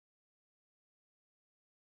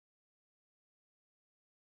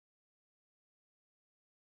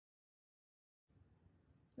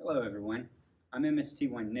Hello everyone, I'm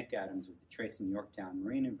MST1 Nick Adams with the Trace in Yorktown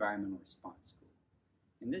Marine Environmental Response School.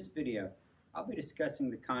 In this video, I'll be discussing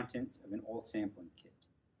the contents of an oil sampling kit.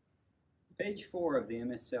 Page 4 of the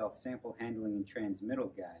MSL Sample Handling and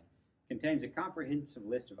Transmittal Guide contains a comprehensive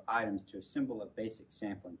list of items to assemble a basic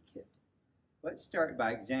sampling kit. Let's start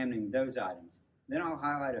by examining those items, then I'll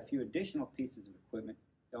highlight a few additional pieces of equipment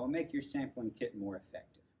that will make your sampling kit more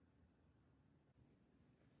effective.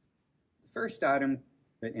 The first item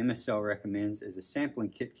that MSL recommends is a sampling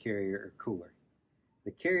kit carrier or cooler.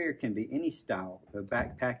 The carrier can be any style, though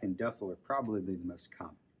backpack and duffel are probably the most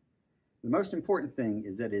common. The most important thing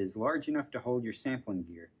is that it is large enough to hold your sampling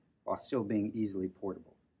gear while still being easily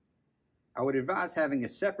portable. I would advise having a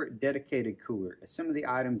separate dedicated cooler, as some of the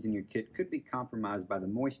items in your kit could be compromised by the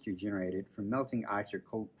moisture generated from melting ice or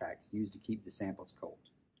cold packs used to keep the samples cold.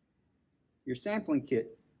 Your sampling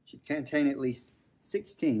kit should contain at least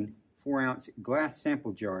 16 4-ounce glass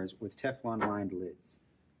sample jars with Teflon-lined lids.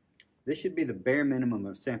 This should be the bare minimum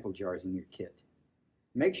of sample jars in your kit.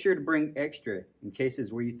 Make sure to bring extra in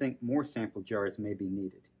cases where you think more sample jars may be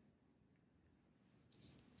needed.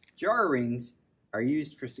 Jar rings are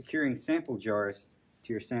used for securing sample jars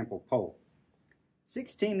to your sample pole.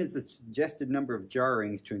 16 is the suggested number of jar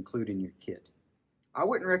rings to include in your kit. I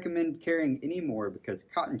wouldn't recommend carrying any more because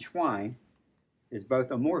cotton twine is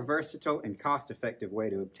both a more versatile and cost-effective way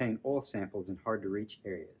to obtain oil samples in hard-to-reach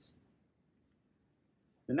areas.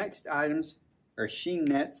 The next items are sheen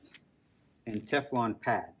nets and Teflon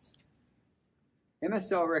pads.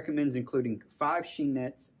 MSL recommends including 5 sheen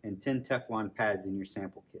nets and 10 Teflon pads in your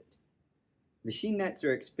sample kit. The sheen nets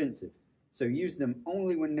are expensive, so use them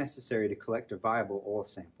only when necessary to collect a viable oil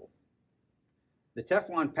sample. The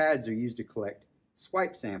Teflon pads are used to collect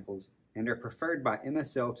swipe samples and are preferred by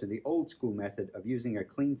MSL to the old school method of using a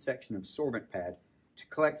clean section of sorbent pad to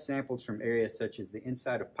collect samples from areas such as the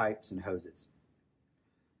inside of pipes and hoses.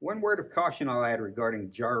 One word of caution I'll add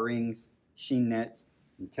regarding jar rings, sheen nets,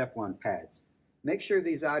 and Teflon pads. Make sure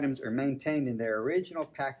these items are maintained in their original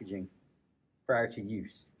packaging prior to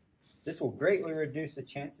use. This will greatly reduce the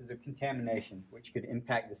chances of contamination, which could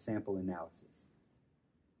impact the sample analysis.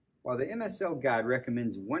 While the MSL guide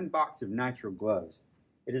recommends 1 box of nitrile gloves,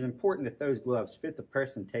 it is important that those gloves fit the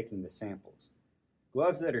person taking the samples.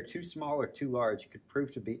 Gloves that are too small or too large could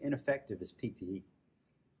prove to be ineffective as PPE.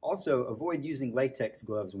 Also, avoid using latex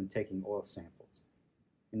gloves when taking oil samples.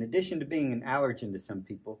 In addition to being an allergen to some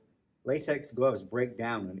people, latex gloves break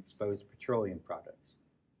down when exposed to petroleum products.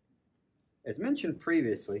 As mentioned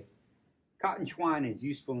previously, cotton twine is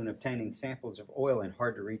useful in obtaining samples of oil in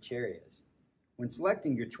hard-to-reach areas. When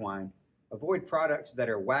selecting your twine, avoid products that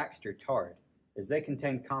are waxed or tarred, as they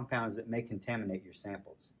contain compounds that may contaminate your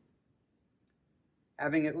samples.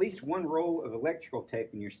 Having at least 1 roll of electrical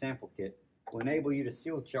tape in your sample kit will enable you to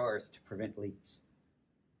seal jars to prevent leaks.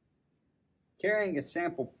 Carrying a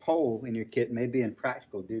sample pole in your kit may be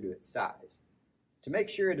impractical due to its size. To make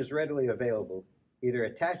sure it is readily available, either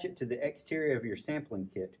attach it to the exterior of your sampling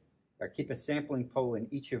kit or keep a sampling pole in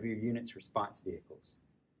each of your unit's response vehicles.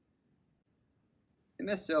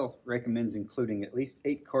 MSL recommends including at least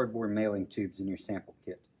 8 cardboard mailing tubes in your sample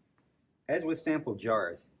kit. As with sample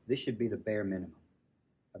jars, this should be the bare minimum.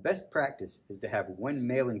 A best practice is to have 1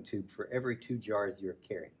 mailing tube for every 2 jars you are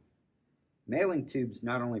carrying. Mailing tubes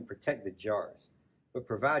not only protect the jars, but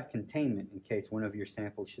provide containment in case one of your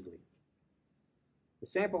samples should leak. The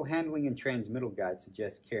Sample Handling and Transmittal Guide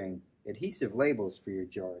suggests carrying adhesive labels for your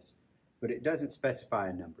jars, but it doesn't specify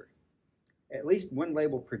a number. At least 1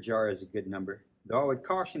 label per jar is a good number, though I would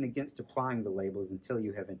caution against applying the labels until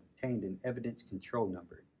you have obtained an evidence control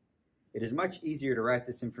number. It is much easier to write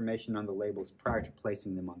this information on the labels prior to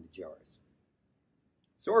placing them on the jars.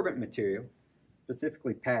 Sorbent material,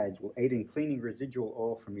 specifically pads, will aid in cleaning residual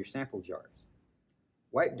oil from your sample jars.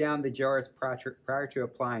 Wipe down the jars prior to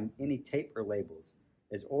applying any tape or labels,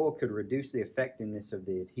 as oil could reduce the effectiveness of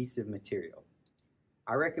the adhesive material.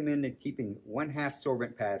 I recommended keeping 1/2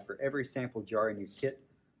 sorbent pad for every sample jar in your kit,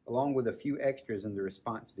 along with a few extras in the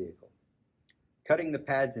response vehicle. Cutting the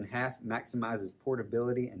pads in half maximizes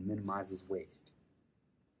portability and minimizes waste.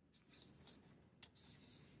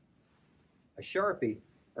 A Sharpie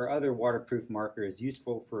or other waterproof marker is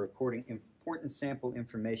useful for recording important sample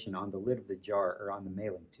information on the lid of the jar or on the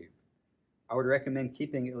mailing tube. I would recommend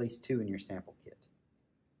keeping at least 2 in your sample kit.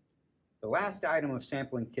 The last item of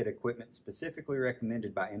sampling kit equipment specifically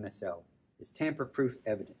recommended by MSL is tamper-proof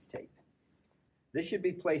evidence tape. This should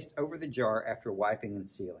be placed over the jar after wiping and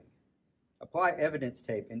sealing. Apply evidence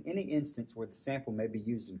tape in any instance where the sample may be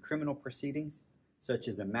used in criminal proceedings, such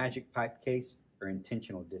as a magic pipe case or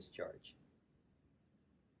intentional discharge.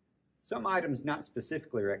 Some items not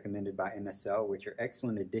specifically recommended by MSL, which are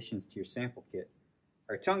excellent additions to your sample kit,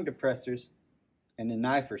 are tongue depressors and a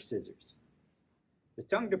knife or scissors. The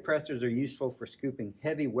tongue depressors are useful for scooping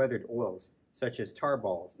heavy weathered oils, such as tar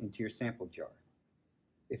balls, into your sample jar.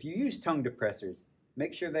 If you use tongue depressors,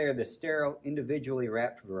 make sure they are the sterile, individually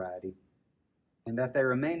wrapped variety, and that they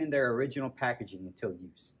remain in their original packaging until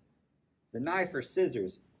use. The knife or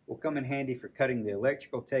scissors will come in handy for cutting the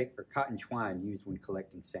electrical tape or cotton twine used when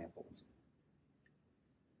collecting samples.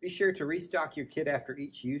 Be sure to restock your kit after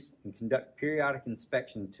each use and conduct periodic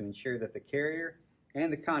inspections to ensure that the carrier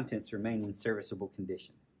and the contents remain in serviceable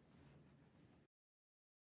condition.